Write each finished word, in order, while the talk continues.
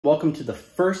Welcome to the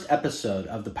first episode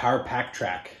of the Power Pack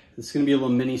Track. This is going to be a little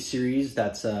mini series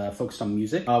that's focused on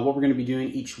music. What we're going to be doing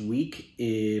each week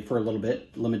for a little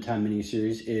bit, limited time mini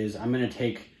series, is I'm going to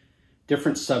take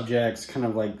different subjects, kind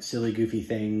of like silly, goofy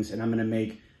things, and I'm going to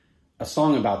make a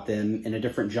song about them in a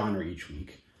different genre each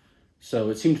week.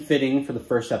 So it seemed fitting for the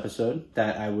first episode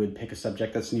that I would pick a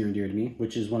subject that's near and dear to me,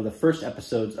 which is one of the first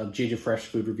episodes of JJ Fresh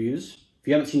Food Reviews. If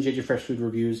you haven't seen JJ Fresh Food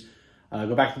Reviews,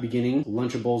 go back to the beginning,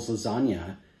 Lunchables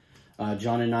Lasagna.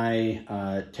 John and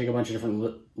I take a bunch of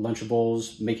different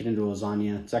Lunchables, make it into a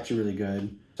lasagna. It's actually really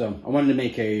good. So I wanted to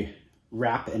make a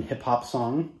rap and hip hop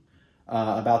song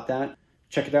about that.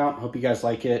 Check it out. Hope you guys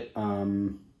like it.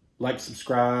 Like,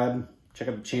 subscribe, check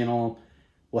out the channel.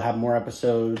 We'll have more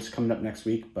episodes coming up next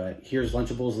week, but here's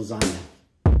Lunchables Lasagna.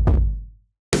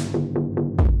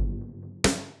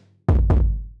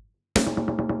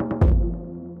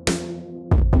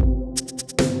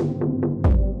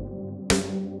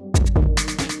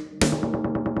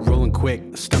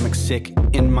 Quick, stomach sick,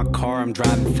 in my car I'm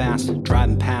driving fast,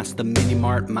 driving past the mini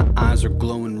mart, my eyes are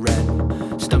glowing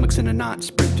red. Stomach's in a knot,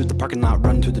 sprint through the parking lot,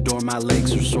 run through the door, my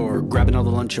legs are sore. Grabbing all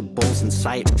the Lunchables in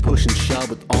sight, push and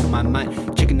shove with all my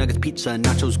might. Chicken nuggets, pizza,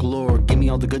 nachos galore, give me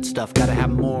all the good stuff, gotta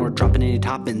have more. Dropping any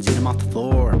toppings, eat them off the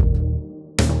floor.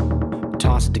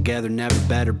 Toss it together, never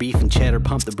better, beef and cheddar,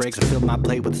 pump the brakes, I fill my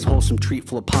plate with this wholesome treat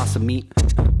full of possum meat.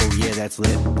 Oh yeah, that's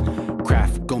lit.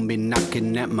 Kraft gonna be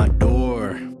knocking at my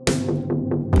door.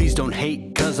 Please don't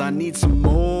hate, cause I need some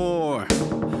more.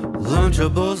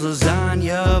 Lunchables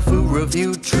lasagna, food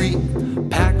review treat.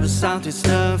 Packed with salty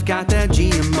stuff, got that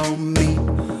GMO meat.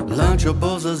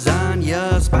 Lunchables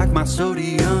lasagna, spike my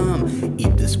sodium.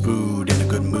 Eat this food in a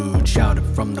good mood, shout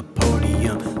it from the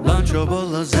podium. Lunchable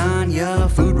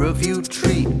lasagna, food review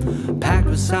treat. Packed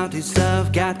with salty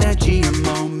stuff, got that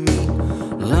GMO meat.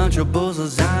 Lunchables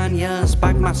lasagna,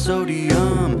 spike my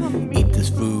sodium. Eat this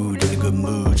food in a good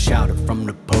mood, shout it from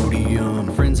the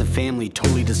podium. Friends and family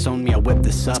totally disowned me, I whipped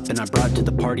this up and I brought it to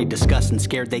the party. Disgusted and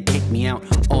scared, they kicked me out.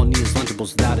 All I need is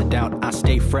Lunchables without a doubt. I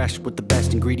stay fresh with the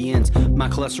best ingredients. My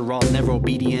cholesterol never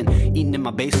obedient. Eating in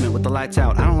my basement with the lights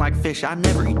out. I don't like fish, I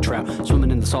never eat trout.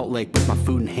 Swimming in the salt lake with my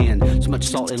food in hand. So much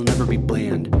salt, it'll never be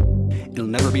bland. It'll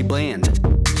never be bland.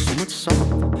 So much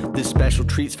salt. This special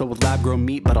treat's filled with lab-grown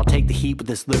meat, but I'll take the heat with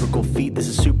this lyrical feat. This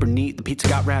is super neat. The pizza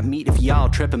got wrapped meat. If y'all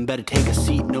trippin', better take a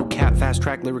seat. No cap, fast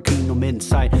track, lyrically, no mid in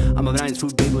sight. I'm a 90s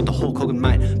food baby with the whole Hogan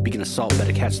might. Beacon of salt,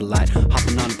 better catch the light.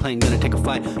 Hopping on a plane, gonna take a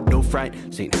flight. No fright,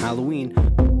 this ain't Halloween.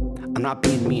 I'm not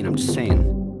being mean, I'm just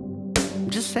saying.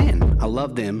 I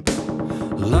love them.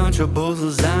 Lunchables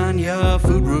lasagna,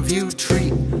 food review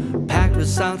treat. Packed with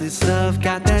salty stuff,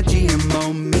 got that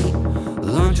GMO meat.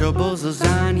 Lunchables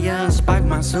lasagna, spike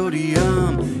my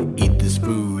sodium. Eat this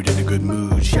food in a good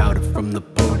mood, shout it from the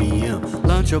podium.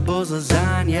 Lunchables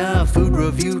lasagna, food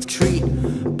review treat.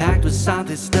 Packed with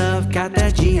salty stuff, got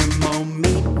that GMO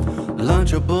meat.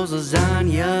 Lunchables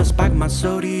lasagna, spike my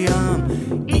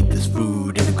sodium. Eat this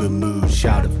food in a good mood,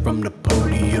 shout it from the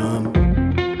podium.